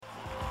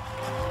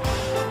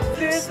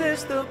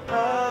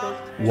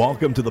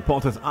Welcome to the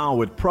Potter's Hour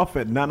with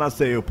Prophet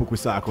Nanase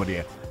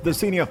Opoku-Sarkodie, the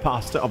senior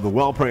pastor of the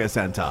World Prayer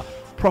Center.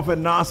 Prophet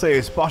Nase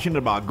is passionate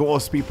about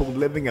God's people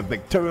living a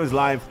victorious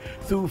life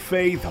through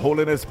faith,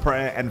 holiness,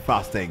 prayer, and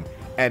fasting.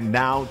 And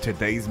now,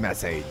 today's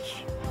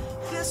message.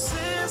 This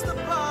is the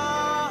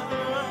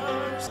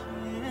Potter's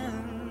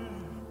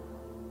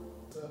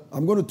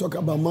I'm going to talk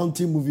about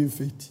mountain moving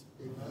faith.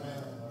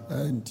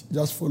 And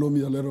just follow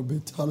me a little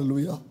bit.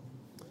 Hallelujah.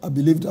 I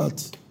believe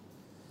that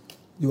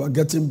you are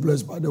getting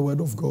blessed by the word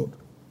of God.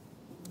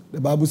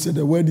 The Bible said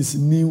the word is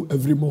new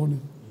every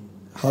morning.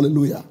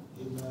 Hallelujah.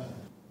 Amen.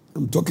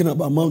 I'm talking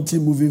about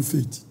mountain moving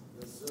faith.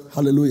 Yes,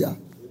 hallelujah.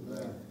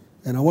 Amen.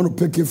 And I want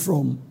to pick it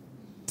from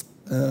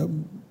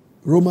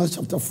Romans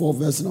chapter 4,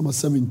 verse number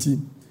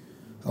 17.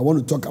 I want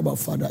to talk about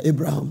Father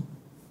Abraham.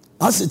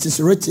 As it is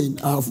written,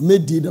 I have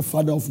made thee the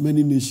father of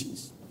many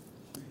nations.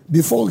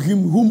 Before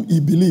him whom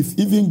he believed,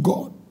 even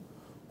God,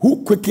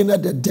 who quickened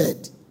the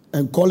dead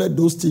and called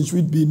those things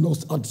which be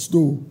not as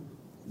though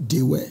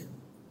they were.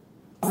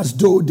 As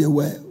though they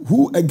were.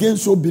 Who again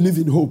so believe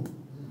in hope,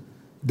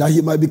 that he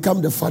might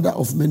become the father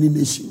of many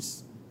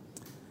nations.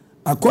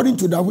 According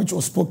to that which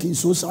was spoken,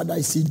 so shall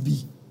thy seed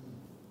be.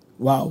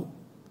 Wow.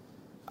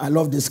 I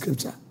love this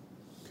scripture.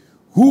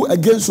 Who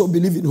again so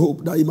believe in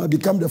hope, that he might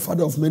become the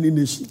father of many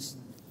nations.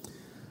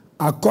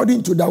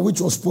 According to that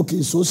which was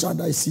spoken, so shall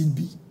thy seed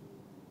be.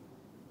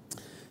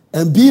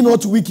 And be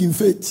not weak in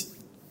faith.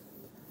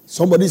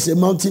 Somebody say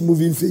mountain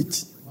moving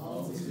faith.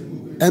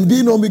 And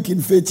be not weak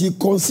in faith. He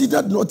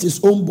considered not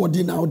his own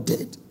body now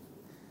dead,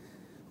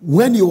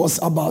 when he was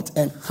about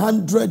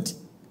 100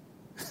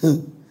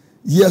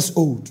 years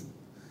old,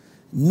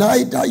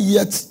 neither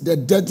yet the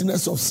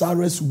deadness of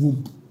Sarah's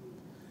womb.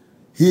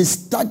 He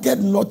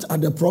staggered not at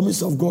the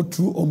promise of God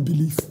through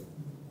unbelief,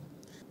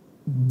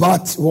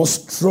 but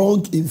was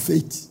strong in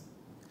faith,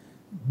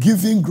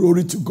 giving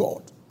glory to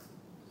God,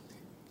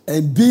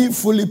 and being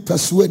fully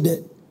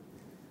persuaded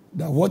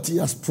that what he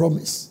has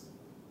promised,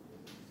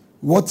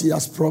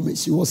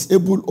 he was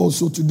able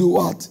also to do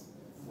what?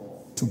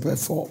 To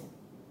perform.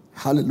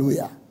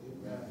 Hallelujah.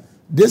 Amen.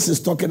 This is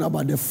talking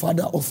about the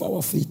father of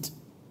our faith.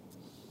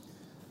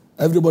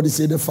 Everybody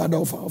say the father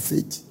of our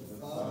faith.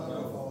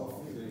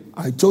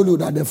 I told you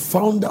that the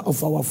founder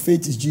of our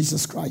faith is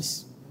Jesus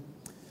Christ,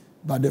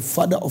 but the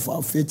father of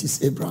our faith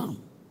is Abraham.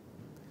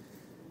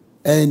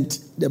 And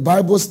the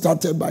Bible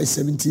started by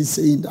 17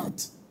 saying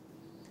that,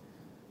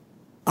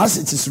 as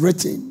it is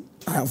written,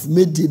 I have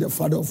made thee the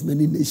father of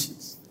many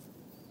nations,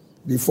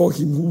 before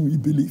him whom we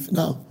believe.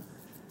 Now,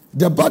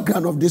 the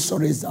background of this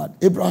story is that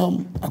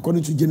Abraham,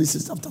 according to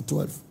Genesis chapter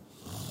 12,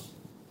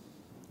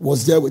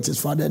 was there with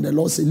his father, and the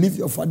Lord said, leave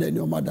your father and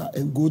your mother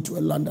and go to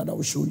a land that I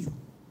will show you.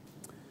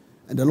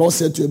 And the Lord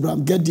said to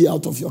Abraham, get thee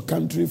out of your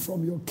country,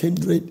 from your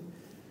kindred,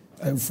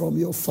 and from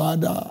your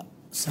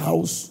father's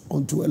house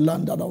unto a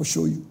land that I will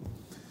show you.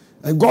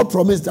 And God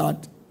promised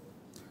that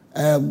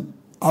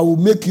I will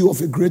make you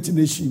of a great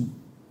nation,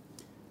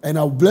 and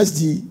I will bless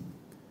thee,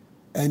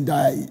 and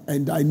thy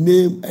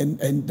name,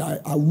 and I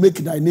will make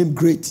thy name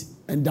great,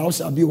 and thou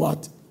shalt be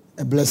what?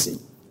 A blessing.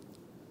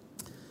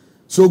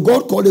 So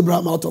God called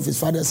Abraham out of his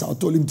father's house,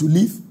 told him to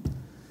leave,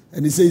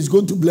 and he said he's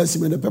going to bless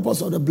him, and the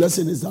purpose of the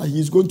blessing is that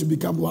he's going to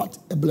become what?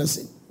 A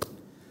blessing.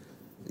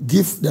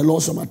 Give the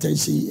Lord some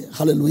attention here.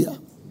 Hallelujah.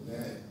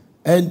 Amen.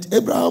 And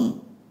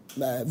Abraham,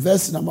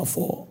 verse number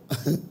 4,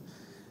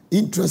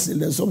 interesting,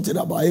 there's something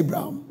about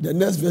Abraham. The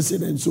next verse,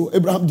 and so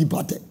Abraham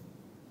departed.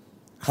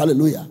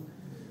 Hallelujah.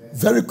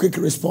 Very quick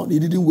response. He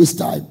didn't waste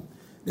time.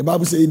 The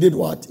Bible says he did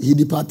what? He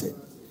departed.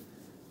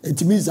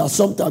 It means that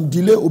sometimes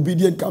delay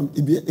obedience can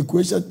be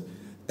equation.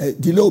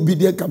 Delay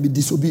obedience can be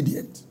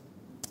disobedient.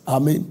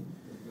 Amen.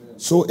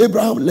 So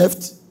Abraham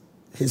left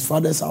his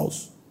father's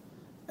house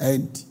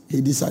and he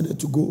decided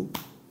to go.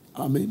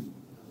 Amen.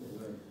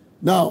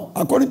 Now,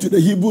 according to the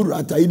Hebrew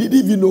writer, he didn't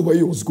even know where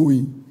he was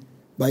going,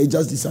 but he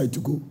just decided to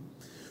go.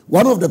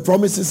 One of the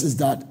promises is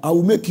that I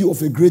will make you of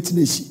a great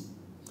nation.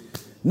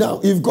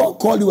 Now, if God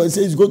called you and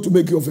says he's going to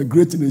make you of a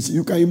great nation,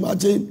 you can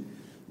imagine,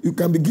 you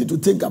can begin to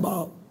think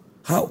about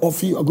how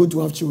often you are going to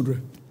have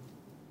children.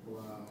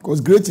 Wow.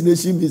 Because great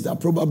nation means that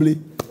probably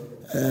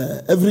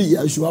every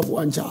year you should have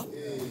one child,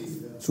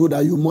 so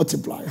that you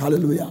multiply.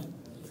 Hallelujah.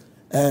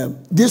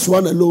 This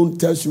one alone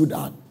tells you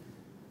that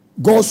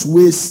God's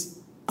ways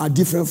are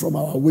different from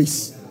our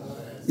ways.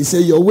 He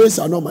said, your ways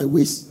are not my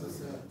ways.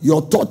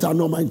 Your thoughts are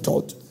not my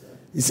thought.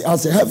 He said,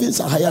 as the heavens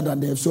are higher than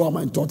the earth, so are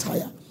my thoughts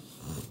higher.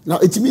 Now,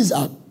 it means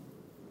that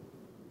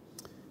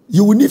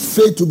you will need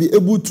faith to be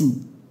able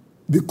to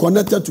be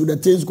connected to the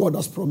things God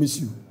has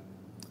promised you.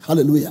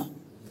 Hallelujah.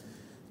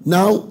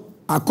 Now,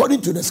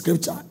 according to the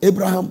scripture,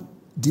 Abraham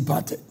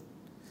departed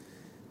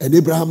and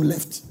Abraham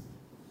left.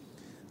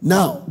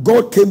 Now,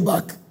 God came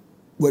back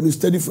when you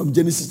study from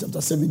Genesis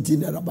chapter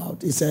 17 and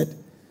about. He said,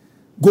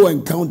 go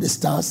and count the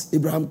stars.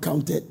 Abraham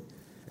counted.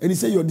 And he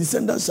said, your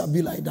descendants shall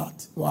be like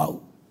that.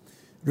 Wow.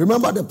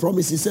 Remember the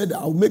promise. He said,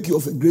 I will make you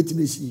of a great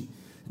nation.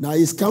 Now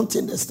he's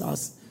counting the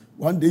stars.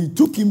 One day he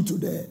took him to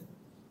the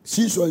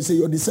seashore and said,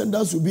 your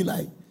descendants will be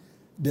like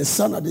the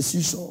sand at the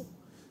seashore.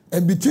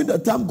 And between the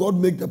time God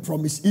made the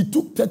promise, it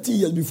took 30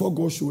 years before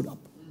God showed up.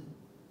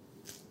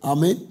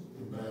 Amen.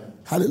 Amen.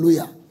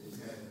 Hallelujah. Amen.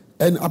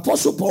 And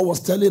Apostle Paul was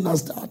telling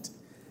us that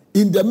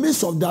in the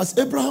midst of that,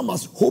 Abraham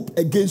has hope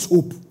against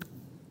hope.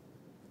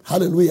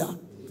 Hallelujah.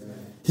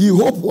 Amen. He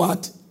hoped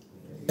what?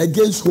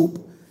 Against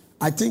hope.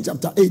 I think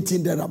chapter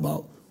 18 there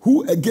about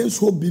who against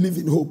hope believe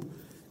in hope.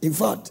 In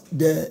fact,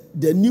 the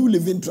New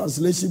Living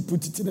Translation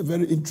put it in a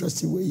very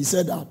interesting way. He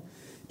said that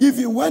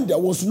even when there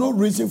was no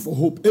reason for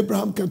hope,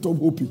 Abraham kept on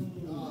hoping.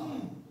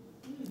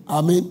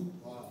 Amen.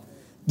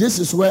 This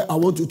is where I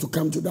want you to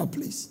come to that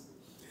place.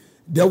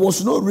 There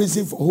was no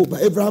reason for hope,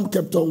 but Abraham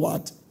kept on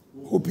what?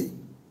 Hoping.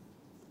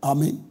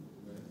 Amen.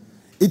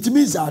 It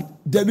means that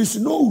there is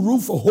no room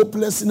for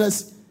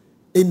hopelessness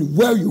in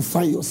where you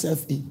find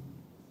yourself in.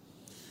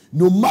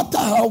 No matter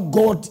how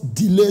God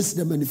delays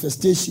the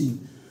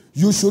manifestation,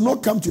 you should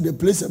not come to the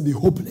place and be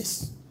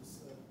hopeless.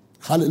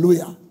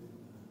 Hallelujah.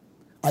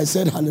 I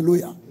said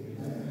hallelujah.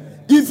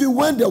 Amen. Even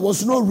when there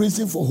was no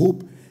reason for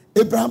hope,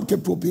 Abraham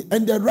kept hoping.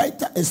 And the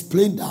writer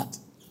explained that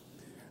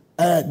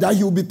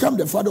he will become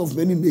the father of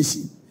many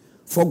nations.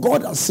 For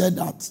God has said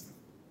that.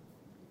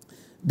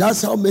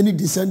 That's how many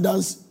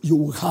descendants you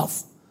will have.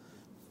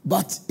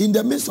 But in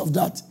the midst of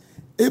that,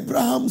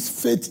 Abraham's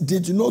faith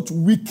did not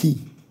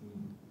weaken.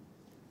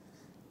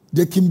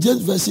 The King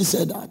James Version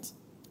said that.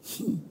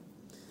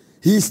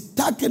 He is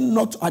taken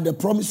not at the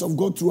promise of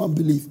God through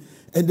unbelief.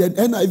 And then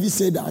NIV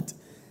said that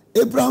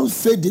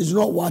Abraham's faith is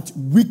not what?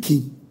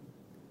 Weaken.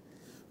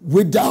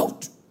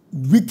 Without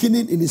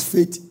weakening in his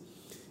faith,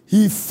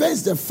 he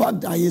faced the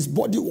fact that his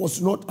body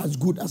was not as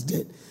good as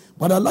dead.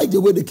 But I like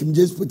the way the King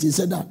James put it. He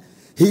said that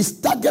he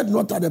staggered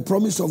not at the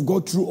promise of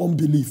God through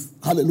unbelief.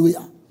 Hallelujah.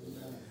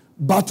 Amen.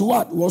 But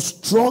what? Was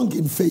strong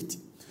in faith.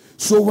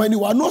 So when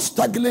you are not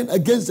struggling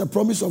against the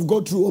promise of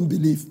God through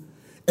unbelief,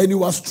 and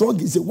you are strong,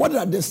 he said, what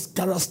are the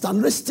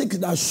characteristics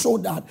that show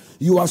that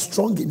you are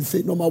strong in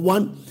faith? Number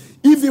one,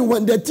 even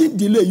when the thing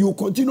delay, you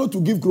continue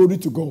to give glory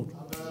to God.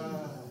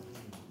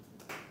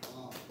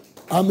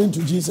 Amen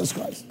to Jesus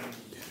Christ.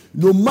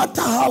 No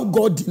matter how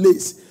God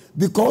delays,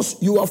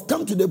 because you have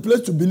come to the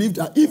place to believe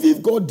that even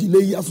if God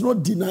delays, he has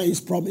not denied his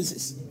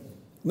promises.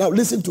 Now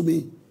listen to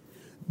me.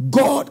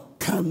 God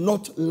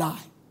cannot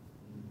lie.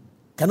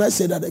 Can I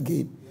say that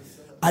again?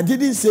 I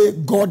didn't say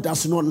God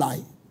does not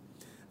lie.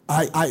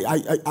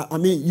 I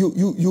mean,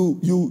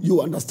 you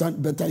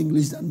understand better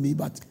English than me,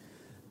 but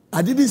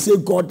I didn't say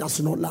God does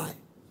not lie.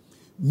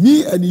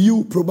 Me and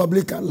you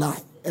probably can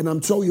lie, and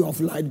I'm sure you have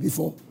lied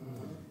before.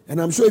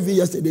 And I'm sure even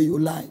yesterday you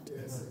lied.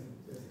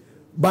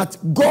 But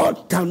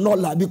God cannot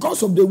lie.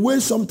 Because of the way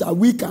sometimes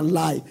we can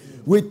lie,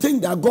 we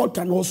think that God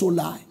can also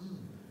lie.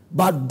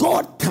 But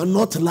God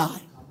cannot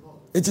lie.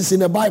 It is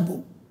in the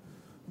Bible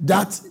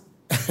that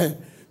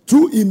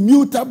two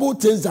immutable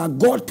things that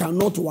God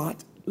cannot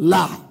what?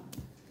 Lie.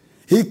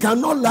 He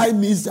cannot lie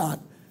means that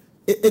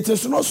it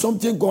is not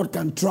something God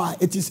can try.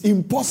 It is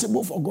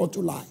impossible for God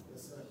to lie.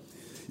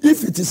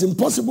 If it is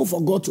impossible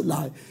for God to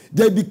lie,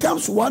 there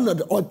becomes one of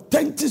the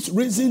authentic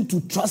reasons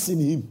to trust in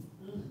him.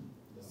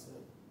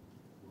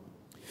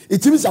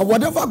 It means that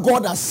whatever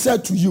God has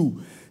said to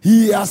you,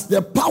 he has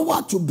the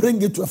power to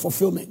bring it to a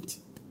fulfillment.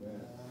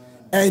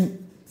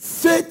 And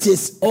faith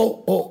is,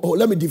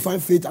 let me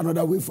define faith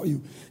another way for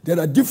you. There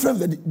are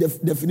different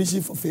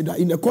definitions for faith.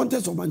 In the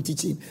context of my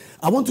teaching,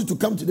 I want you to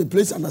come to the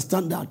place and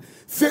understand that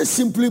faith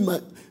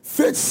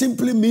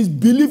simply means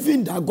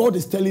believing that God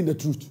is telling the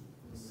truth.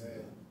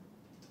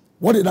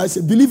 What did I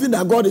say? Believing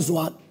that God is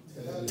what?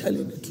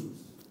 Telling the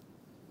truth.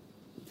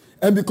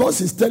 And because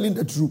he's telling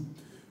the truth,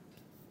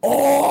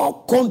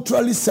 all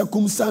contrary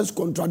circumstance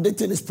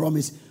contradicting his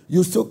promise,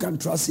 you still can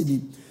trust in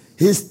him.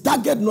 He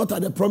staggered not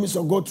at the promise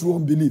of God through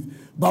unbelief,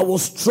 but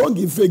was strong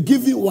in faith,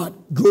 giving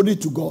what? Glory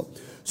to God.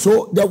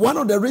 So one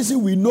of the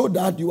reasons we know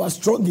that you are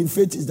strong in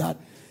faith is that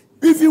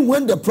even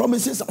when the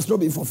promises have not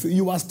been fulfilled,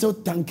 you are still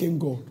thanking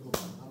God.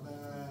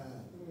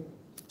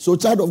 So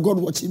child of God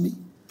watching me,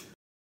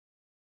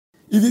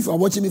 even if you are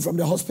watching me from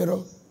the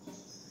hospital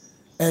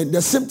and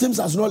the symptoms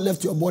has not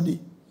left your body,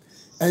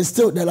 and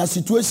still there are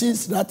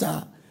situations that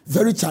are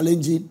very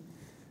challenging,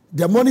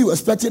 the money you're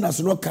expecting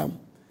has not come.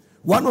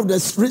 One of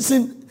the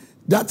reasons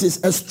that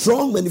is a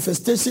strong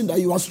manifestation that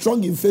you are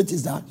strong in faith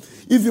is that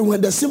even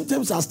when the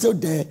symptoms are still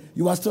there,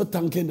 you are still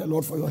thanking the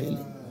Lord for your healing.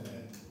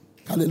 Amen.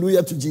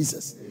 Hallelujah to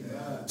Jesus.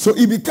 Amen. So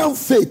it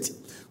becomes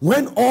faith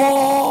when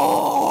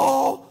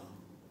all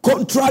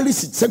contrary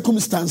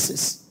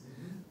circumstances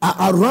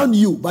are around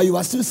you, but you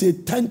are still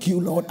saying, thank you,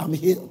 Lord, I'm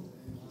healed.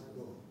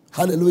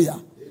 Hallelujah.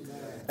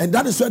 Amen. And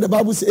that is why the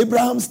Bible says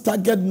Abraham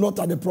staggered not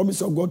at the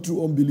promise of God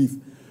through unbelief,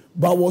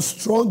 but was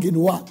strong in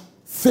what?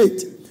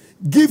 Faith.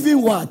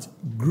 Giving what?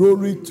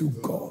 Glory to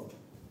God.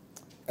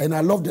 And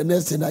I love the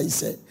next thing that he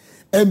said.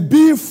 And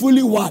being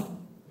fully what?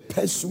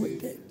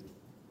 Persuaded.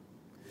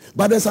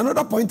 But there's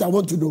another point I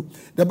want to know.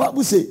 The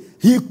Bible says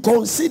he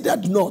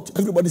considered not.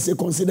 Everybody say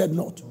considered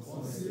not.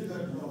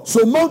 Considered not.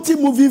 So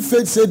mountain moving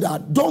faith said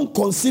that don't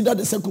consider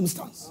the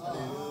circumstance.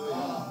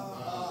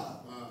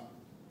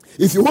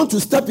 If you want to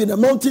step in a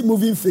mountain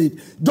moving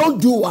faith,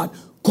 don't do what?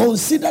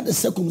 Consider the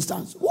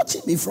circumstance.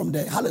 Watch me from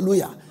there.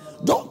 Hallelujah.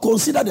 Don't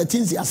consider the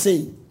things they are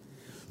saying.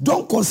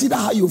 Don't consider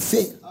how you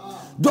feel.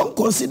 Don't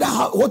consider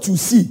what you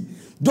see.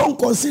 Don't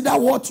consider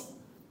what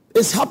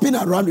is happening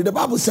around you. The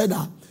Bible said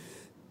that.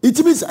 It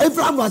means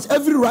everyone has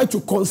every right to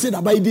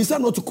consider, but he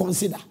decided not to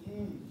consider.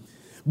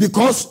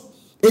 Because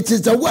it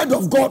is the word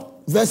of God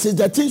versus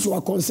the things you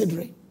are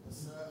considering.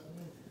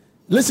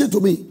 Listen to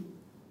me.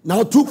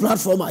 Now, two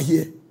platforms are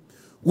here.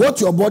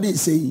 What your body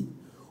is saying,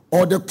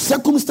 or the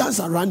circumstance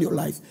around your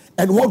life,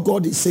 and what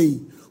God is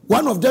saying.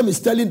 One of them is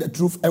telling the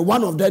truth, and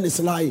one of them is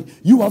lying.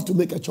 You have to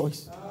make a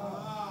choice.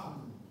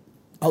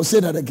 I'll say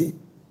that again.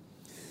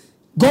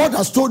 God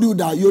has told you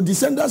that your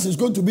descendants is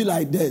going to be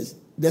like this,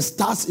 the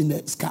stars in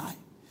the sky.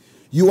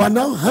 You are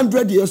now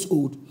 100 years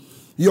old.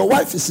 Your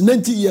wife is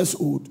 90 years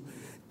old.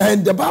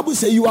 And the Bible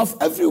says you have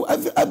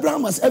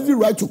Abraham has every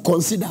right to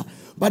consider.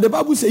 But the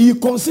Bible says he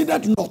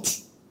considered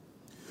not.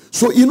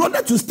 So in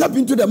order to step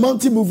into the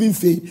mountain moving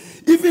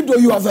faith, even though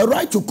you have a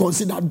right to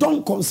consider,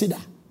 don't consider.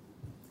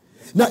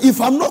 Now, if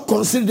I'm not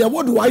considering,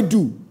 what do I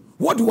do?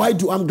 What do I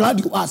do? I'm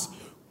glad you asked.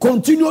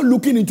 Continue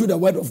looking into the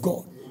word of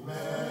God.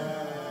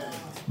 Amen.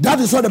 That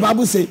is what the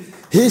Bible says.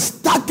 He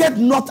started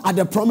not at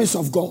the promise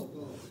of God.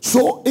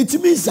 So it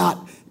means that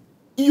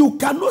you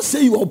cannot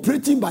say you are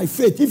operating by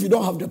faith if you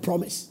don't have the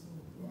promise.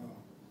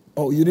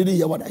 Oh, you didn't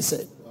hear what I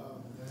said.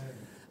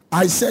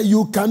 I said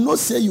you cannot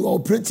say you are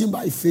operating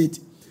by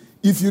faith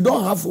if you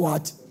don't have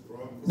what?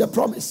 The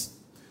promise.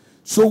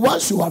 So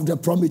once you have the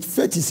promise,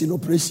 faith is in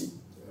operation.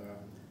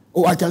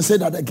 Oh, I can say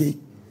that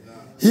again.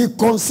 He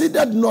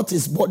considered not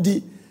his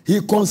body. He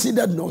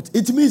considered not.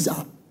 It means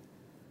that.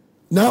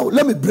 Now,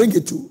 let me bring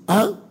it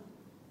to.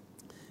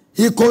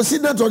 He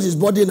considered not his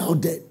body now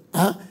dead.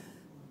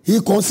 He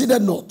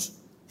considered not.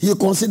 He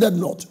considered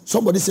not.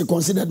 Somebody say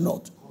considered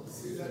not.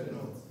 Considered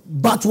not.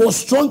 But was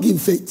strong in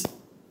faith.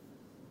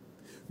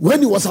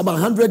 When he was about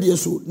 100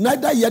 years old,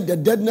 neither yet the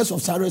deadness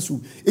of Sarah's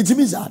womb. It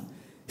means that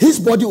his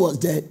body was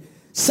dead.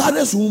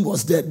 Sarah's womb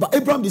was dead. But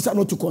Abraham decided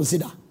not to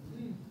consider.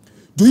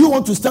 Do you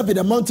want to step in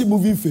a mountain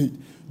moving faith?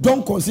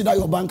 Don't consider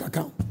your bank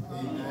account.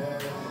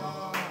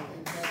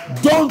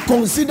 Don't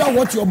consider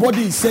what your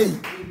body is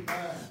saying.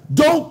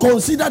 Don't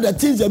consider the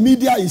things the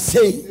media is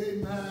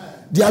saying.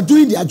 They are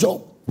doing their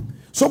job.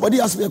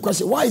 Somebody asked me a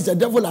question. Why is the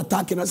devil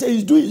attacking? I say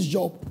he's doing his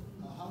job.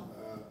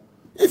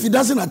 If he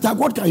doesn't attack,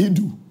 what can he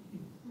do?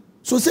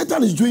 So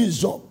Satan is doing his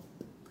job.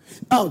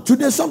 Now,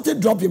 today something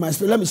dropped in my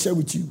spirit. Let me share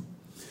with you.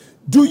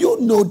 Do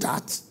you know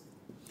that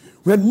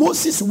when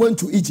Moses went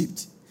to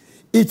Egypt,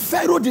 if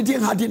Pharaoh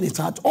didn't harden his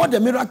heart, all the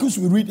miracles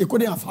we read, it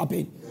couldn't have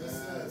happened.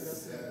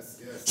 Yes.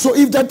 So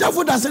if the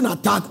devil doesn't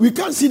attack, we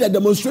can't see the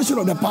demonstration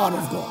of the power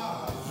of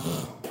God.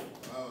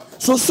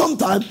 So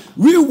sometimes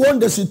we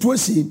want the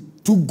situation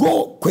to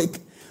go quick,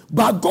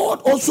 but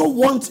God also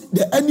wants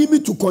the enemy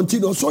to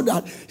continue so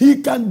that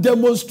he can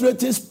demonstrate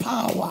his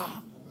power.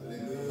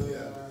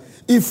 Hallelujah.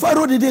 If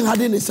Pharaoh didn't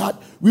harden his heart,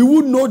 we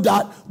would know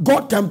that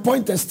God can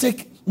point a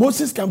stick,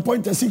 Moses can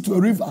point a stick to a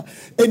river,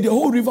 and the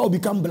whole river will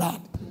become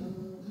blood.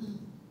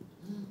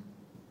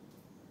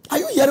 Are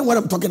you hearing what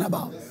I'm talking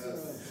about?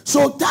 Yes.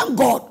 So thank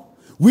God,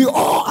 we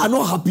all are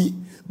not happy,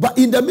 but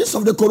in the midst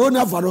of the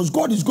coronavirus,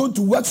 God is going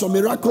to work some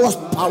miraculous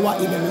power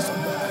in the midst of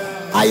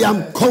that. I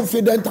am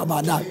confident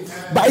about that.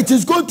 But it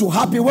is going to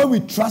happen when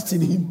we trust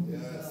in him.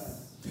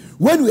 Yes.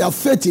 When we have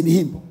faith in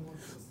him.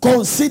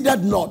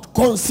 Considered not.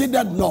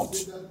 Considered not.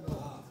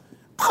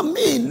 I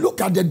mean,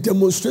 look at the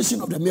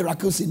demonstration of the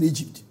miracles in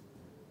Egypt.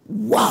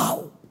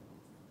 Wow.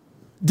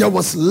 There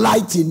was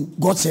light in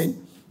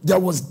Goshen. There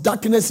was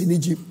darkness in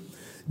Egypt.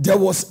 There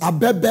was a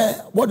baby,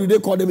 what do they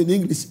call them in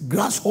English?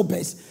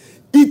 Grasshoppers,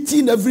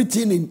 eating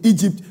everything in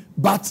Egypt.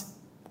 But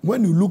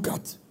when you look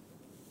at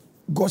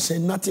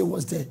Goshen, nothing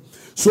was there.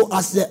 So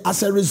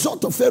as a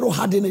result of Pharaoh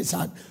hardening his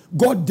heart,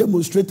 God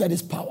demonstrated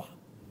his power.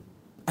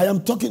 I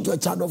am talking to a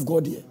child of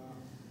God here.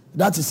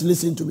 That is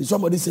listening to me.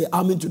 Somebody say,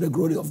 amen to the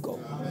glory of God.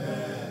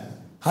 Amen.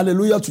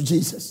 Hallelujah to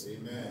Jesus.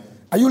 Amen.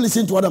 Are you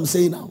listening to what I'm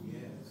saying now?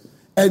 Yes.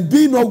 And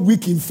being not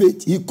weak in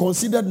faith, he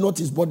considered not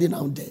his body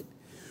now dead.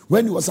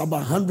 When he was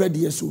about 100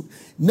 years old,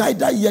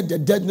 neither yet the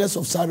deadness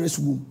of Sarah's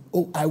womb.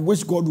 Oh, I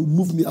wish God would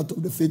move me out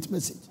of the faith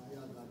message.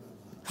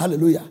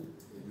 Hallelujah.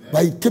 Amen.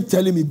 But he kept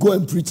telling me, go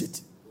and preach it.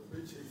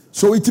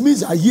 So it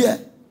means a year.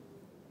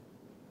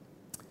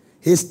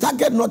 He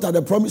staggered not at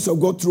the promise of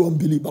God through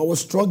unbelief, but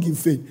was strong in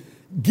faith,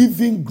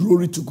 giving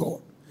glory to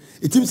God.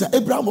 It means that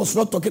Abraham was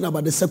not talking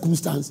about the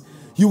circumstance.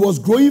 He was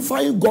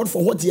glorifying God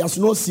for what he has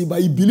not seen,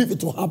 but he believed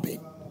it will happen.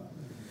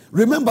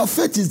 Remember,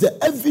 faith is the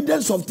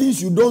evidence of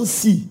things you don't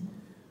see,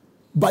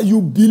 but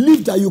you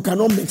believe that you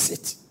cannot mix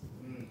it.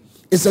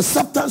 It's a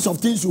substance of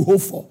things you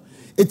hope for.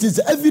 It is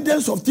the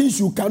evidence of things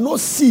you cannot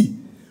see,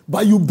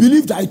 but you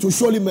believe that it will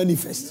surely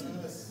manifest.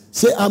 Yes.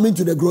 Say amen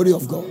to the glory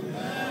of God.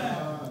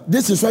 Amen.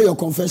 This is where your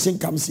confession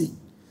comes in.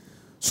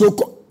 So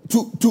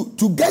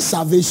to get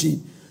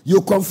salvation,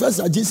 you confess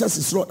that Jesus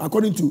is Lord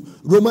according to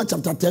Romans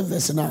chapter 10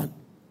 verse 9.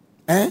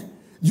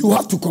 You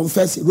have to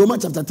confess it.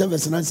 Romans chapter 10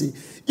 verse 9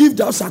 says, if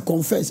thou shalt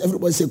confess,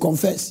 everybody say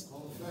confess.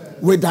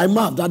 With thy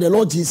mouth that the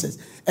Lord Jesus,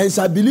 and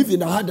shall believe in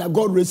the heart that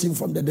God raised him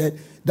from the dead,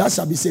 that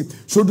shall be saved.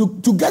 So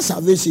to get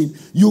salvation,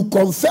 you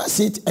confess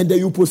it and then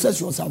you possess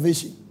your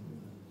salvation.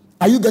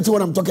 Are you getting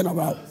what I'm talking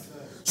about?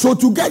 So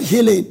to get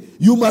healing,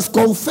 you must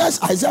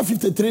confess Isaiah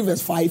 53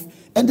 verse 5,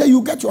 and then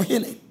you get your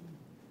healing.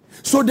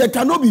 So there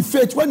cannot be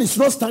faith when it's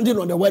not standing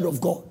on the word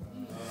of God.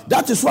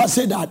 That is why I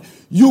say that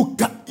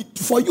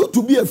for you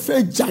to be a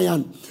faith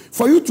giant,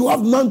 for you to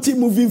have mountain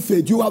moving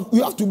faith, you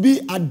have to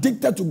be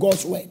addicted to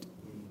God's word.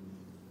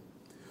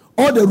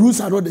 All the rules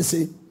are not the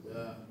same.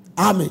 Yeah.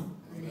 Amen.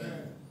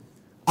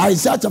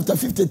 Isaiah chapter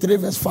 53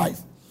 verse 5.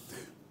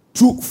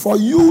 For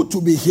you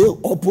to be healed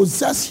or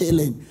possess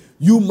healing,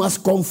 you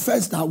must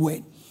confess that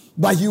word.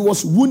 But he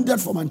was wounded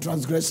for my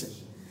transgression.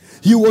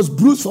 He was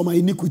bruised for my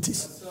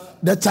iniquities.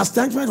 The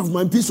chastisement of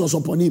my peace was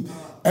upon him.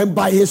 And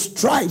by his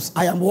stripes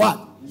I am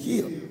what?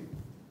 Healed.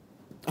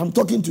 I'm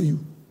talking to you.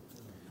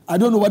 I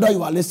don't know whether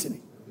you are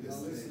listening.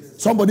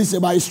 Somebody say,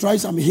 by his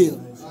stripes I'm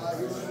healed.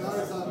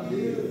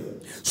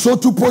 So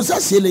to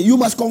possess healing, you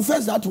must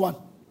confess that one.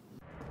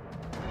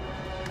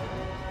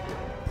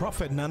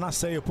 Prophet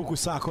Nanase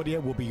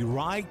Opoku-Sarkodie will be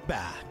right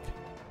back.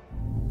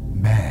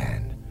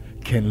 Man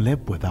can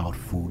live without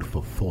food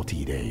for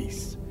 40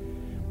 days,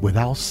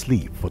 without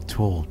sleep for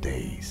 12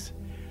 days,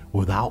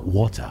 without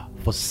water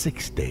for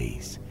 6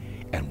 days,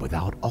 and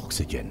without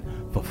oxygen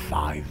for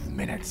 5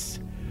 minutes.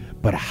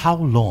 But how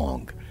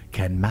long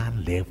can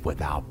man live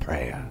without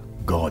prayer?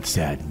 God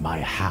said,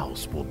 my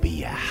house will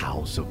be a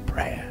house of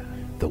prayer.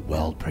 The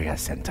World Prayer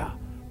Center,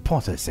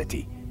 Potter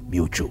City,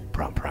 Mutual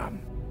Pram Pram.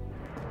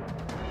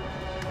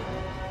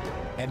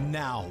 And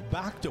now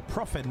back to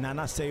Prophet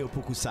Nanase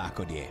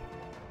Opoku-Sarkodie.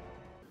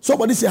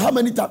 Somebody say, how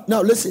many times?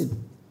 Now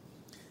listen.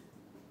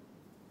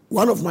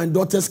 One of my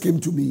daughters came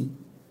to me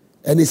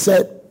and he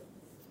said,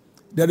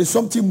 there is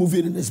something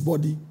moving in his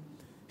body.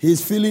 He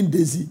is feeling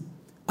dizzy.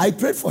 I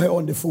prayed for her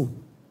on the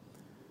phone.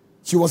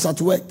 She was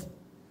at work.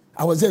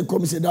 I was there and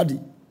come and said, Daddy,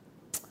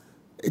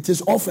 it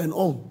is off and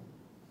on.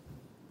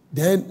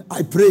 Then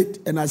I prayed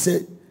and I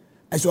said,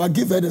 I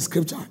give her the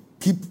scripture.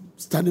 Keep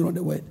standing on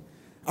the word.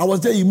 I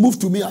was there. He moved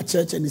to me at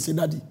church and he said,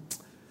 Daddy,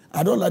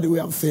 I don't like the way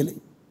I'm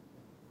feeling.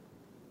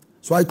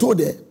 So I told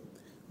her,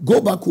 go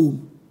back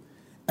home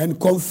and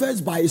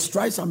confess by his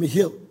stripes I'm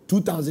healed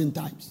 2,000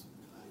 times.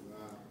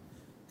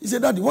 He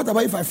said, Daddy, what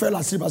about if I fell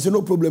asleep? I said,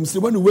 no problem. So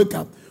when you wake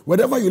up,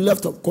 whatever you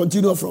left up,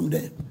 continue from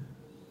there.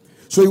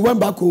 So he went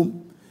back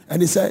home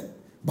and he said,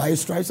 by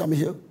his stripes I'm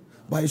healed.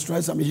 By his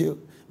stripes I'm healed.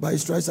 By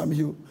his stripes I'm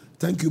healed.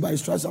 Thank you, by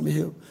his stripes I'm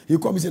healed. He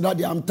called me and said,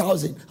 Daddy, I'm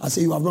 1,000. I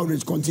said, you have not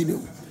reached.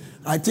 Continue.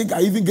 I think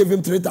I even gave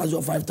him 3,000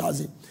 or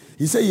 5,000.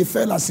 He said he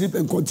fell asleep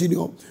and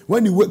continued.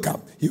 When he woke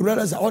up, he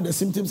realized that all the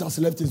symptoms has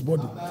left his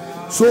body.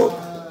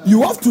 So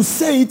you have to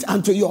say it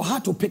until your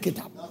heart to pick it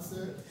up.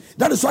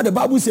 That is why the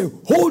Bible says,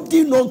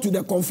 holding on to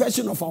the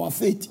confession of our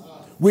faith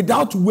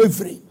without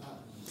wavering.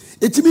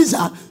 It means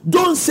that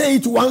don't say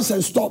it once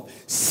and stop.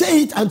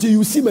 Say it until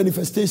you see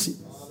manifestation.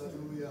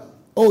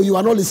 Oh, you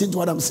are not listening to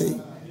what I'm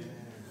saying.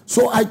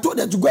 So I told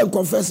her to go and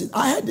confess it.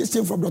 I heard this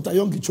thing from Dr.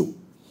 Yonggi Cho.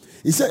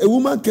 He said a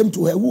woman came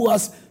to her who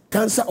has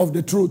cancer of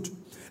the throat.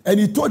 And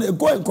he told her,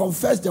 go and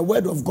confess the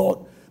word of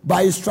God.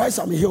 By his stripes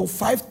I'm healed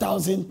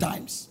 5,000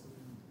 times.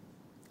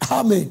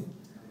 Amen.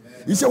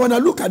 He said, when I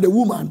look at the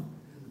woman,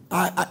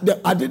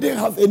 I didn't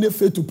have any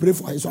faith to pray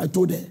for her. So I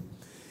told her.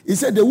 He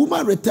said, the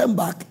woman returned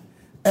back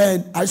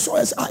and I saw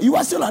her say, you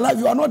are still alive,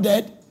 you are not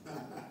dead.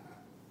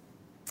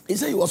 He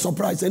said he was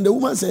surprised. And the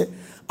woman said,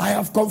 I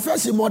have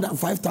confessed it more than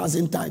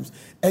 5,000 times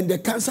and the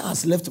cancer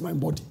has left my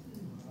body.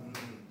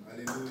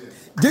 Hallelujah.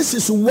 This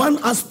is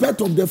one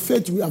aspect of the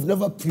faith we have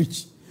never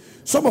preached.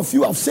 Some of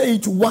you have said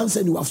it once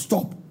and you have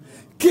stopped.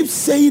 Keep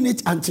saying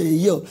it until you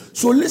heal.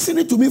 So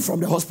listening to me from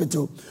the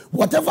hospital,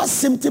 whatever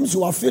symptoms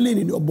you are feeling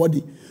in your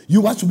body,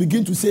 you have to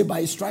begin to say,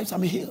 by his stripes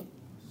I'm healed.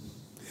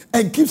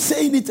 And keep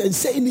saying it and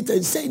saying it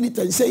and saying it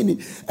and saying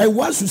it. And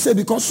once you say,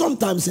 because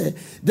sometimes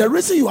the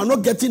reason you are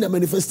not getting the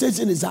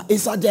manifestation is that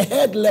it's at the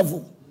head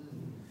level.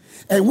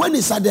 And when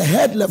it's at the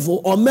head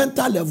level or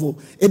mental level,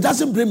 it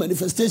doesn't bring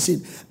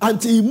manifestation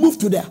until you move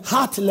to the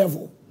heart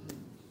level.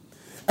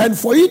 And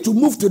for you to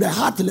move to the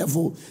heart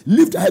level,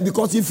 lift the head,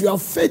 because if you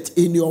have faith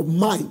in your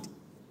mind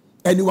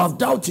and you have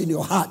doubt in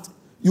your heart,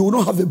 you will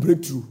not have a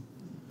breakthrough.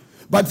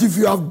 But if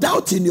you have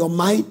doubt in your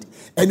mind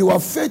and you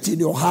have faith in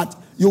your heart,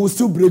 you will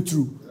still break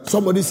through.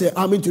 Somebody say,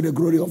 amen to the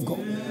glory of God.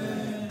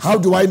 Amen. How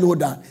do I know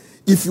that?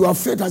 If you have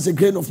faith as a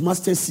grain of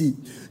mustard seed,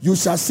 you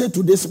shall say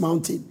to this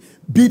mountain,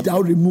 be thou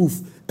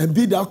removed and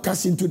be thou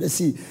cast into the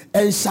sea,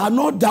 and shall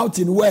not doubt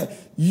in where?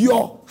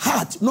 Your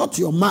heart, not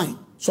your mind.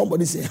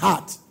 Somebody say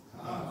heart.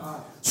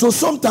 So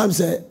sometimes,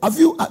 have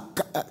you?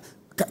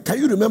 Can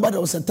you remember there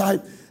was a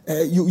time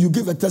you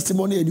give a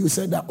testimony and you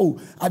said that, oh,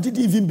 I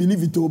didn't even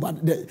believe it,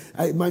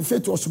 but my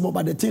faith was small,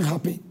 but the thing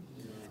happened.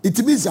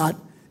 It means that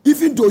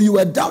even though you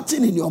were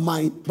doubting in your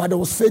mind, but there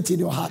was faith in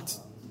your heart.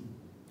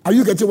 Are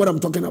you getting what I'm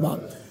talking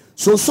about?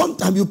 So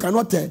sometimes you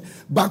cannot tell.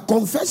 But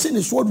confession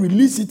is what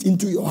releases it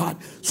into your heart.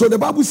 So the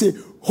Bible says,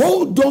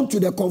 hold on to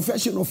the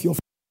confession of your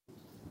faith.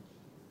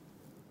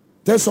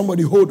 Tell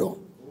somebody, hold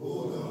on.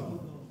 Hold on.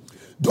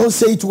 Don't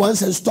say it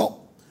once and stop.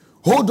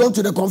 Hold on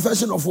to the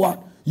confession of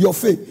what? Your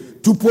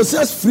faith. To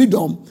possess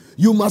freedom,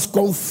 you must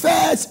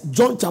confess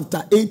John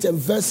chapter 8 and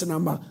verse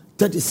number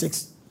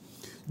 36.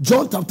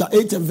 John chapter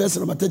 8 and verse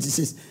number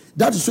 36.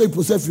 That is where you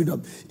possess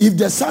freedom. If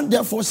the Son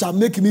therefore shall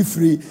make me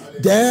free,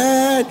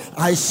 then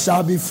I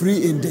shall be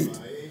free indeed.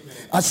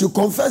 As you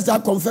confess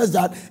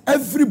that,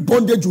 every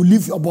bondage will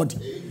leave your body.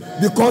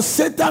 Because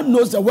Satan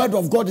knows the word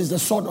of God is the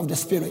sword of the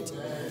Spirit.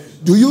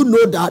 Do you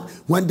know that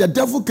when the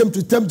devil came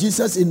to tempt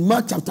Jesus in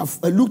Luke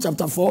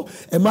chapter 4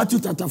 and Matthew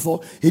chapter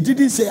 4, he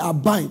didn't say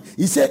abide.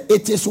 He said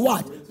it is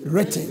what?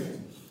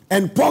 Written.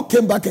 And Paul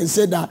came back and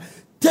said that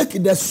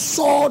take the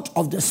sword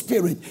of the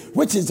Spirit,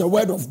 which is the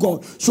word of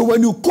God. So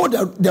when you quote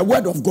the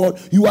word of God,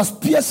 you are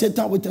pierce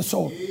Satan with the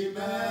sword.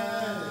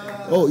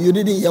 Amen. Oh, you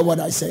didn't hear what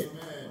I said.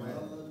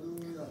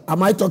 Amen.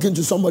 Am I talking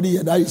to somebody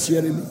here that is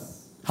hearing me?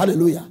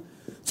 Hallelujah.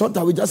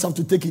 Sometimes we just have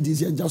to take it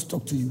easy and just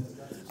talk to you.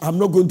 I'm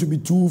not going to be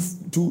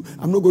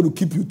I'm not going to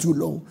keep you too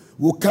long.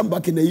 We'll come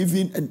back in the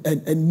evening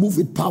and move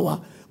with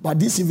power. But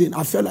this evening,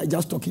 I felt like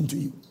just talking to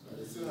you.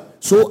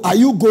 So are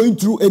you going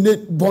through any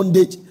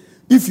bondage?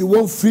 If you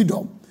want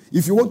freedom,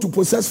 if you want to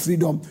possess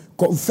freedom,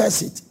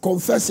 confess it.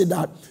 Confess it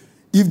that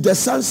if the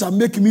Son shall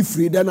make me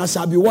free, then I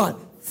shall be what?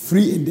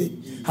 Free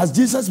indeed. Has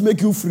Jesus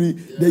make you free,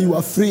 then you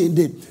are free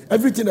indeed.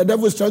 Everything the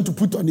devil is trying to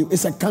put on you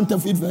is a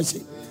counterfeit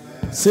version.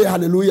 Say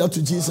hallelujah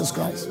to Jesus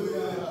Christ.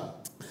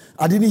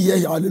 I didn't hear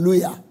you.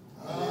 Hallelujah.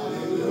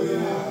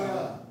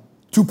 Hallelujah.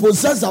 To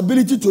possess the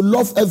ability to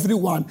love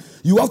everyone,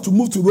 you have to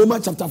move to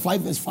Romans chapter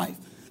 5 verse 5.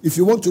 If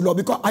you want to love,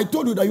 because I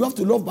told you that you have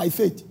to love by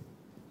faith.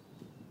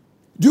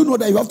 Do you know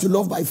that you have to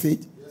love by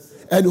faith? Yes,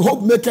 and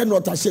hope maketh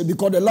not ashamed,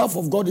 because the love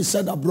of God is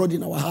shed abroad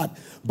in our heart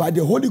by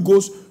the Holy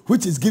Ghost,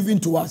 which is given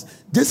to us.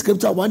 This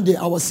scripture, one day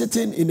I was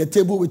sitting in a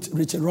table with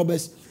Richard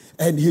Roberts,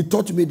 and he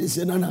taught me this.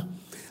 Nana,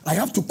 I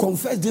have to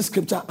confess this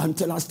scripture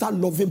until I start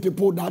loving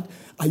people that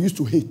I used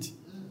to hate.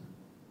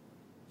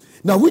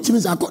 Now, which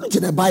means according to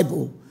the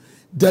Bible,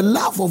 the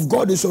love of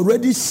God is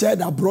already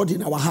shed abroad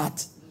in our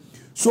heart.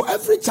 So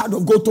every child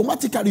of God,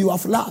 automatically you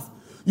have love.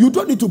 You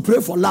don't need to pray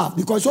for love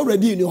because it's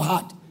already in your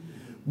heart.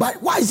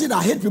 But why is it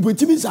I hate people?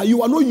 It means that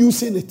you are not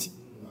using it.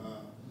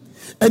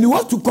 And you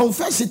have to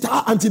confess it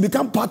until it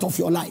becomes part of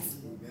your life.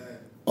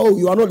 Oh,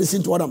 you are not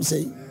listening to what I'm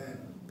saying.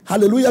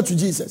 Hallelujah to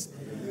Jesus.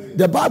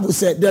 The Bible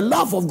said the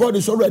love of God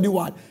is already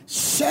what?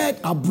 Shed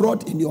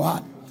abroad in your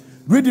heart.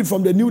 Read it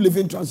from the New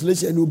Living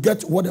Translation and you'll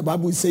get what the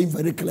Bible is saying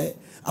very clear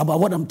about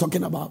what I'm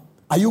talking about.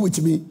 Are you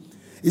with me?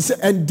 It said,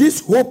 and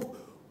this hope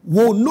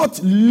will not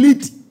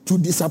lead to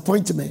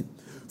disappointment,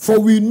 for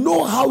we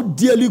know how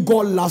dearly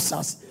God loves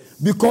us,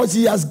 because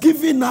he has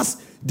given us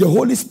the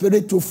Holy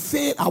Spirit to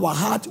fill our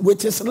heart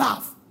with his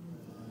love.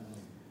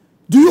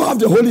 Do you have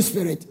the Holy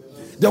Spirit?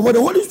 Then when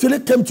the Holy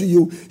Spirit came to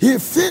you, he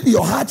filled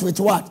your heart with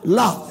what?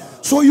 Love.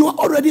 So you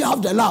already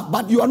have the love,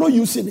 but you are not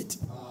using it.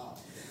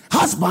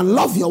 Husband,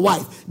 love your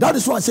wife. That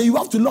is why I say you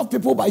have to love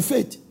people by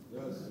faith.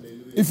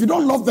 If you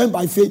don't love them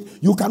by faith,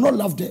 you cannot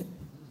love them.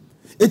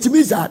 It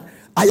means that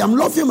I am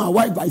loving my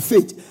wife by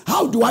faith.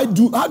 How do I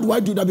do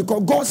that?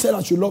 Because God said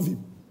I should love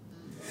him.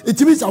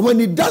 It means that when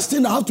he does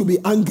things, I have to be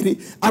angry.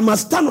 I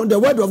must stand on the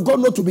word of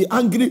God not to be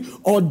angry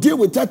or deal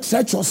with her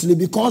treacherously,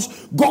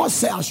 because God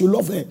said I should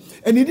love her.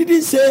 And he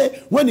didn't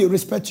say when he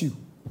respects you.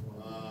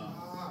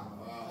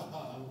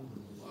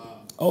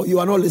 Oh, you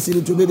are not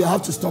listening to me. They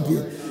have to stop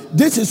here.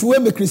 This is where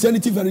make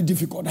Christianity very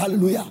difficult.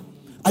 Hallelujah.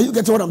 Are you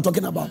getting what I'm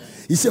talking about?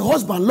 He said,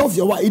 husband, love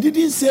your wife. He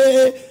didn't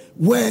say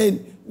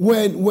when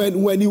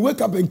you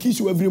wake up and kiss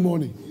you every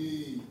morning.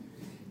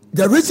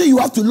 The reason you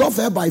have to love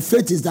her by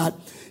faith is that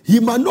he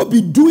might not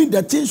be doing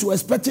the things you're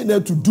expecting her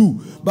to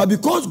do, but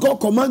because God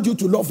commands you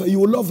to love her, you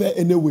will love her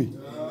anyway.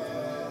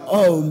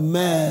 Oh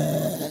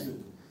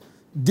man.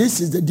 This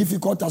is the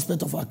difficult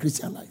aspect of our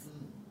Christian life.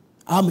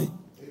 Amen.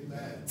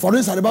 For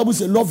instance, the Bible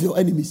says, love your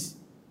enemies.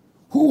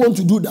 Who want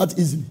to do that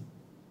easily?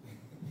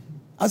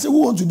 I say,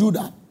 who want to do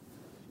that?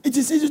 It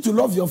is easy to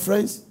love your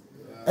friends.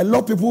 A lot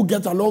of people who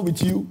get along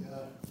with you.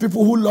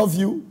 People who love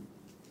you.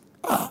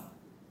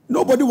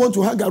 Nobody wants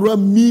to hang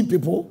around mean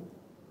people.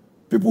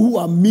 People who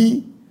are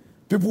mean.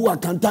 People who are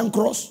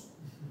cantankerous.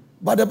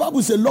 But the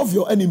Bible says, love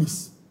your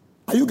enemies.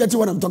 Are you getting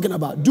what I'm talking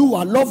about? Do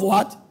what? Love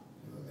what?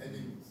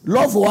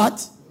 Love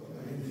what?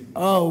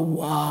 Oh,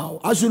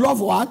 wow. I should love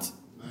what?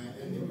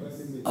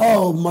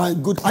 Oh my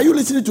good. Are you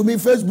listening to me?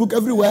 Facebook,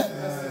 everywhere?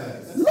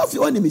 Yes. Love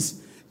your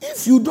enemies.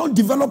 If you don't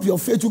develop your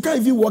faith, you can't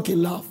even walk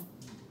in love.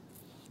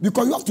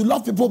 Because you have to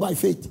love people by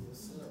faith.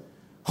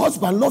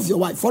 Husband, love your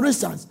wife. For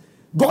instance,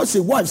 God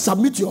said, wife,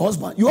 submit to your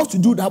husband. You have to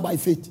do that by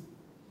faith.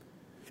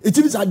 It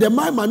means that the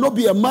man might not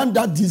be a man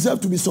that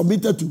deserves to be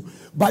submitted to,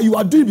 but you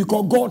are doing it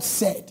because God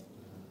said.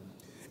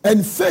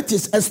 And faith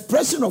is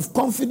expression of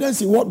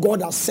confidence in what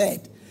God has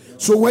said.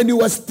 So when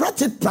you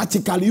express it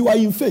practically, you are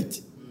in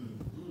faith.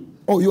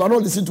 Oh, you are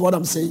not listening to what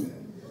I'm saying.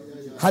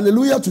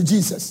 Hallelujah to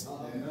Jesus.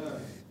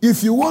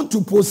 if you want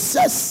to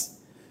possess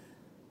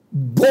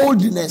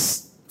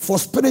boldness for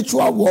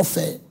spiritual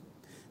warfare,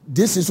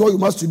 this is what you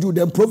must do.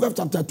 Then Proverbs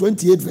chapter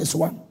 28 verse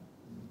 1.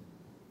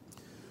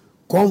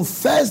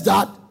 Confess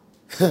that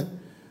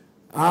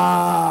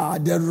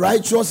the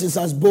righteous is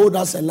as bold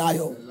as a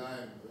lion.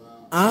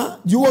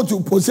 You want to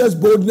possess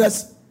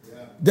boldness?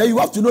 Yeah. Then you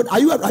have to know, are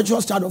you a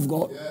righteous child of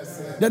God?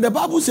 Yes, then the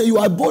Bible says you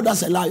are bold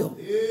as a lion.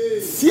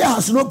 Yes. Fear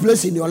has no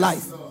place in your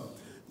life. Yes,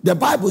 the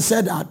Bible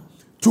said that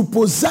to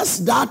possess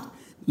that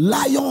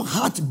lion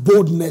heart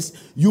boldness,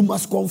 you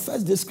must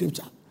confess this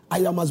scripture. I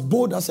am as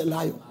bold as a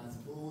lion. As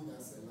bold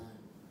as a lion.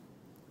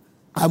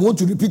 I want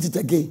to repeat it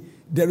again.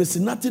 There is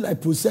nothing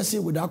like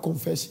possessing without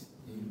confessing.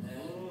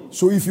 Amen.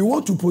 So if you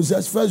want to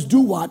possess, first do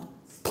what?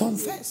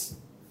 Confess.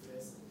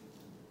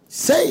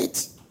 Say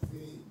it.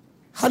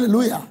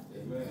 Hallelujah.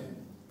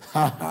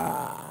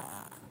 How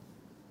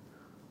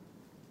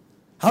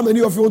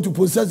many of you want to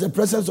possess the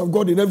presence of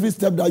God in every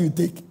step that you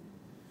take?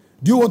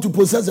 Do you want to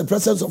possess the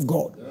presence of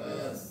God?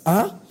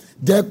 Yes.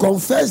 They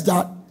confess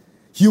that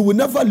He will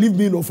never leave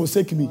me nor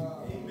forsake me.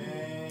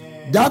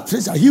 Amen. That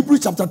scripture,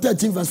 Hebrews chapter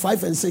 13 verse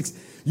 5 and 6.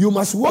 You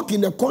must walk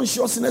in the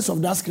consciousness of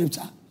that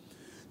scripture.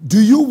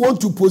 Do you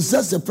want to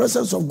possess the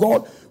presence of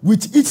God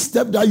with each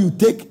step that you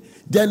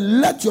take?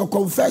 Then let your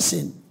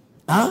confession,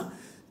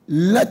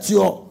 let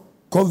your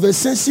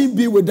conversation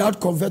be without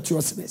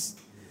covetousness,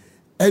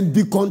 and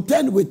be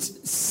content with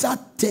such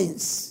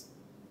things.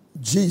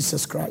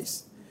 Jesus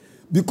Christ.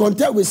 Be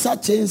content with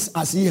such things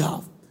as He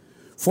have.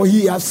 For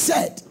He has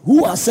said.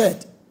 Who has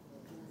said?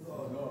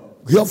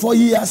 For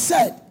He has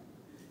said.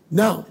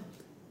 Now,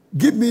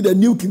 give me the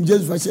New King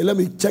James Version. Let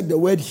me check the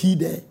word He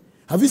there.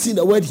 Have you seen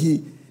the word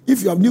He?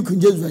 If you have New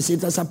King James Version,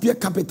 it has appeared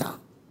capital.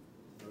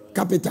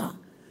 Capital.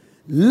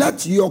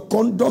 Let your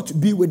conduct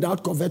be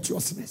without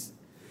covetousness.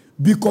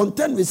 Be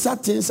content with such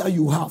things that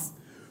you have.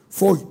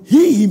 For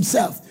He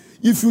Himself,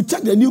 if you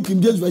check the New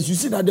King James Version, you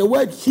see that the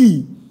word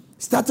He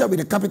started with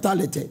a capital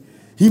letter.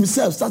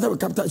 Himself started with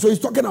capital. So He's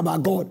talking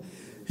about God.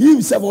 He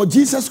Himself, or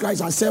Jesus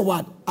Christ, has said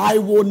what? I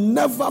will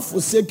never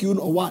forsake you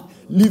or what?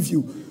 Leave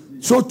you.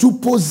 So to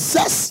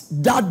possess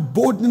that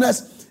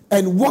boldness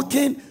and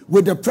walking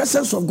with the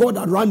presence of God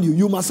around you,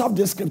 you must have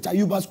this scripture.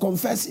 You must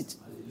confess it.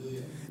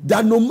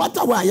 That no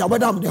matter where I am,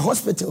 whether I'm in the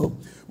hospital,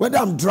 whether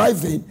I'm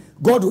driving,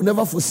 God will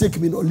never forsake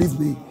me nor leave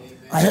me.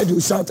 I heard you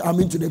shout,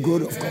 Amen, to the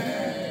glory of God.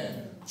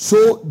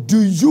 So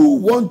do you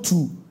want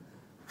to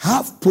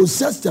have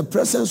possessed the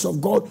presence of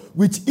God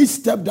with each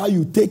step that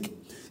you take?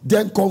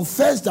 Then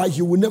confess that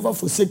He will never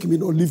forsake me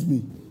nor leave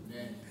me.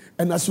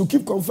 And as you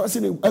keep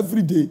confessing it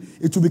every day,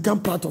 it will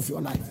become part of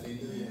your life.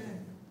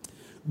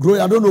 Glory,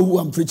 I don't know who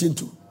I'm preaching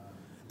to.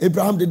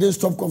 Abraham didn't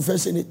stop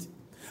confessing it.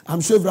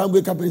 I'm sure Abraham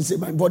wake up and say,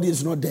 my body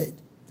is not dead.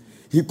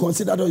 He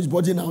considered his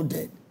body now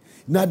dead.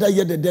 Neither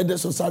yet the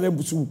deadness of Sarah,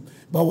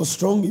 but was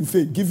strong in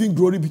faith, giving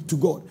glory to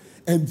God,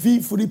 and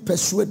being fully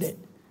persuaded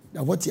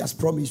that what He has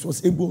promised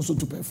was able also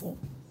to perform.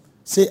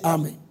 Say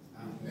Amen.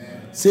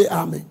 Amen. Say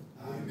Amen.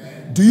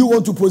 Amen. Do you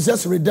want to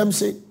possess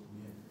redemption?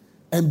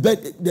 And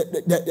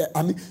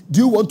do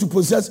you want to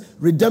possess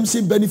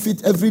redemption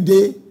benefit every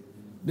day?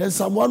 Then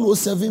Psalm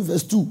 107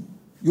 verse 2.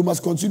 You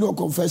must continue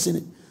confessing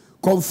it.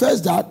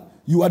 Confess that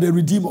you are the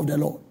redeemed of the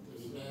Lord.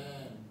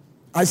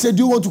 I said,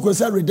 do you want to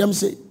possess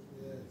redemption?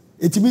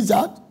 Yes. It means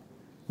that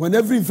when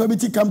every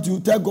infirmity comes to you,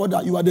 tell God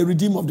that you are the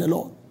redeemed of the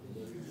Lord.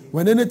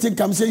 When anything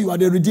comes, say you are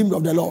the redeemed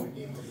of the Lord.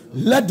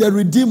 Let the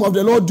redeemed of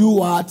the Lord do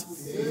what?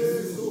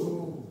 Yes.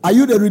 Are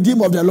you the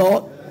redeemed of the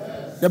Lord?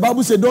 Yes. The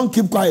Bible says, don't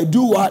keep quiet.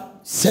 Do what?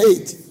 Say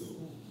it.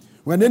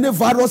 When any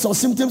virus or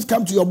symptoms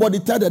come to your body,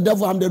 tell the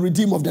devil, I'm the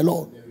redeemed of the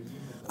Lord.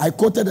 I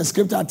quoted the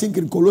scripture, I think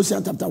in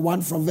Colossians chapter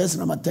 1 from verse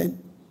number 10.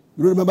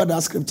 You remember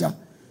that scripture?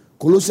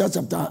 Colossians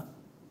chapter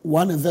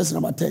 1 and verse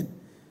number 10.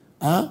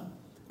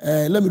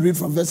 Let me read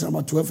from verse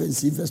number 12 and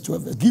see verse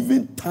 12.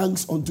 Giving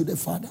thanks unto the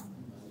Father,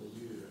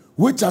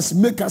 which has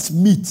made us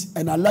meet.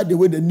 And I like the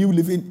way the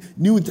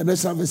New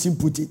International Version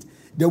put it.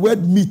 The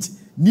word meet,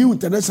 New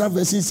International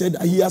Version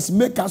said He has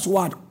made us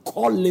what?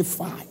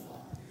 Qualify.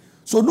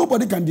 So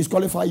nobody can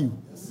disqualify you.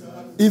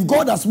 If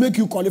God has made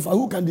you qualify,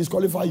 who can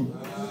disqualify you?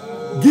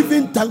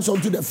 Giving thanks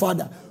unto the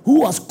Father,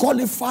 who has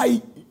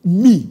qualified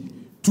me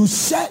to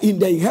share in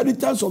the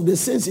inheritance of the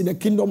saints in the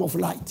kingdom of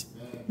light.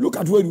 Look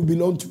at where you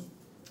belong to.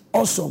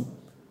 Awesome.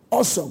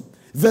 Awesome.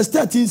 Verse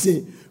 13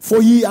 says,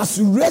 for He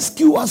has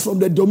rescued us from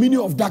the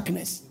dominion of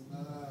darkness.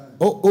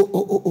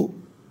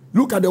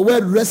 Look at the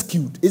word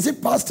rescued. Is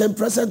it past tense,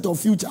 present, or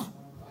future?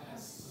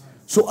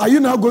 So are you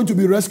now going to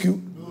be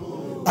rescued?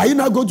 No. Are you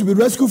now going to be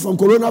rescued from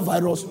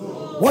coronavirus?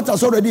 No. What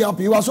has already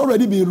happened? You has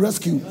already been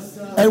rescued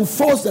and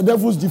forced the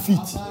devil's defeat.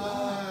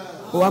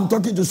 Oh, I'm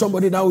talking to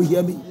somebody that will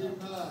hear me.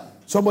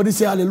 Somebody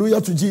say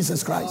hallelujah to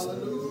Jesus Christ.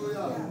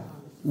 Hallelujah.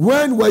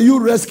 When were you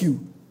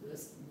rescued?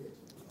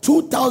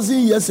 2,000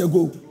 years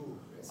ago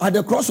at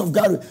the cross of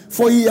Calvary.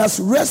 For He has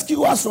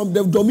rescued us from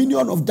the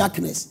dominion of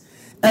darkness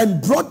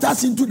and brought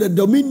us into the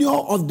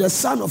dominion of the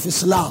Son of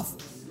His love.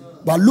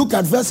 But look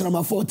at verse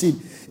number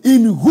 14.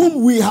 In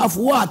whom we have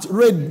what?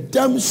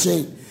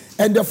 Redemption.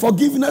 And the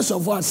forgiveness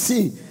of our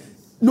sin,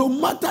 no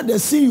matter the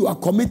sin you are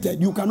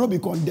committed, you cannot be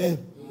condemned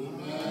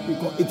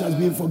because it has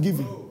been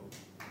forgiven.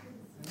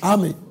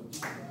 Amen.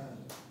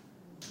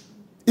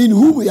 In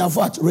whom we have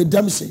what?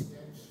 Redemption.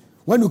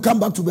 When you come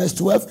back to verse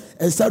 12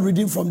 and start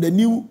reading from the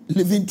New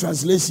Living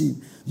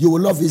Translation, you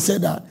will love it. He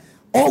said that,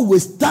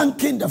 always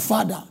thanking the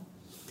Father.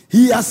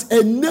 He has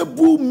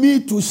enabled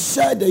me to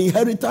share the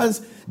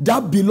inheritance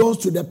that belongs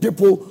to the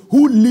people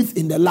who live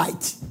in the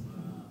light.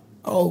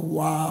 Oh,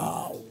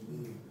 wow.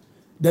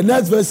 The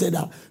next verse said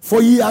that,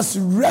 for he has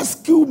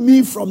rescued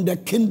me from the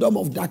kingdom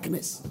of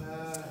darkness.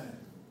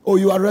 Oh,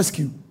 you are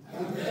rescued.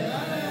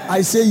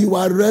 I say you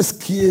are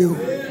rescued.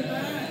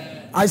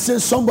 I say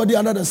somebody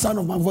under the sound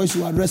of my voice,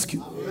 you are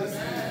rescued.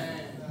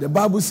 The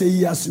Bible says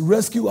he has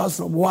rescued us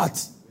from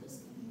what?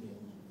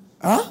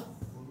 Huh?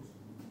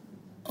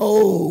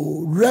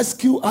 Oh,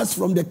 rescue us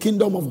from the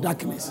kingdom of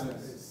darkness.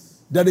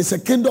 There is a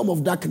kingdom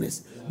of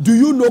darkness. Do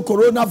you know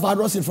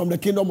coronavirus is from the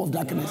kingdom of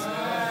darkness?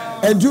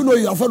 And do you know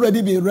you have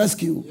already been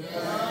rescued?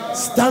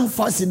 Stand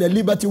fast in the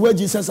liberty where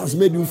Jesus has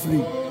made you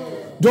free.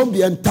 Don't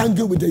be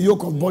entangled with the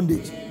yoke of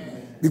bondage.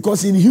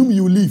 Because in him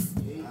you live.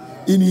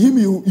 In him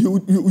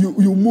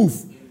you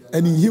move.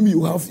 And in him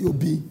you have your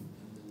being.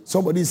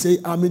 Somebody say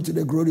amen to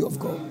the glory of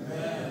God.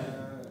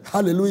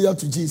 Hallelujah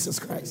to Jesus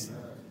Christ.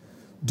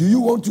 Do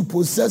you want to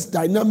possess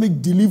dynamic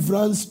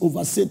deliverance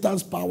over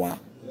Satan's power?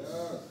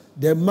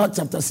 Then Mark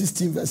chapter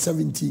 16 verse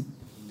 17.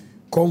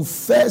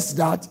 Confess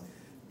that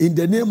in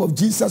the name of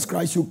Jesus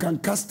Christ you can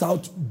cast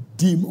out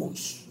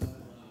demons.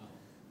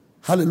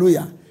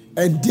 Hallelujah.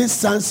 And these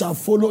signs shall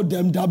follow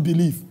them that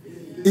believe.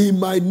 In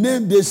my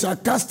name they shall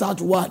cast out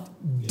what?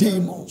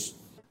 Demons.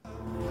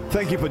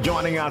 Thank you for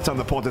joining us on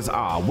the Potter's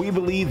Hour. We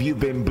believe you've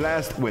been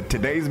blessed with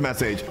today's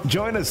message.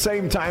 Join us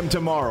same time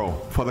tomorrow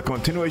for the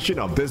continuation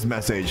of this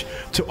message.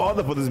 To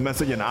order for this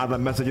message and other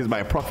messages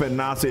by Prophet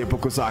Nasir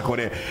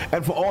Pukusakode,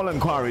 and for all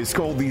inquiries,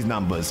 call these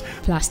numbers: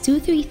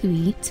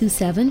 +233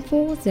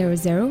 274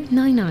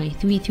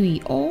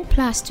 009933 or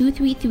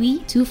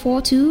 +233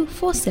 242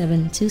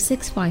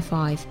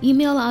 472655.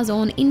 Email us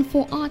on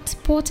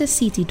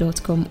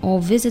info@portercity.com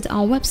or visit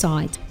our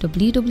website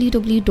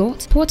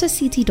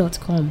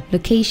www.portercity.com.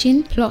 Location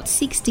Plot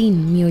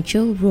 16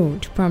 Mutual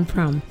Road, Pram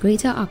Pram,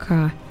 Greater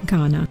Accra,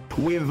 Ghana.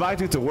 We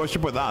invite you to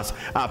worship with us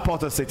at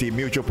Potter City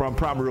Mutual Pram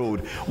Pram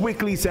Road.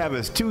 Weekly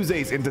service,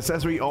 Tuesdays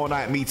intercessory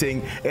all-night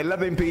meeting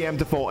 11 p.m.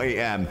 to 4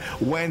 a.m.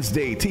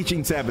 Wednesday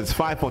teaching service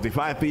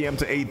 5:45 p.m.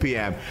 to 8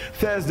 p.m.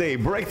 Thursday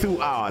breakthrough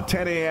hour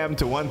 10 a.m.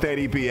 to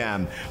 1:30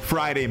 p.m.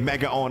 Friday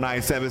mega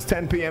all-night service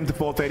 10 p.m. to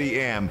 4:30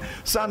 a.m.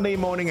 Sunday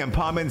morning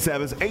empowerment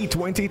service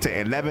 8:20 to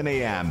 11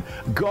 a.m.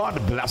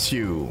 God bless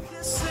you.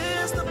 This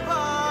is the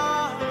part.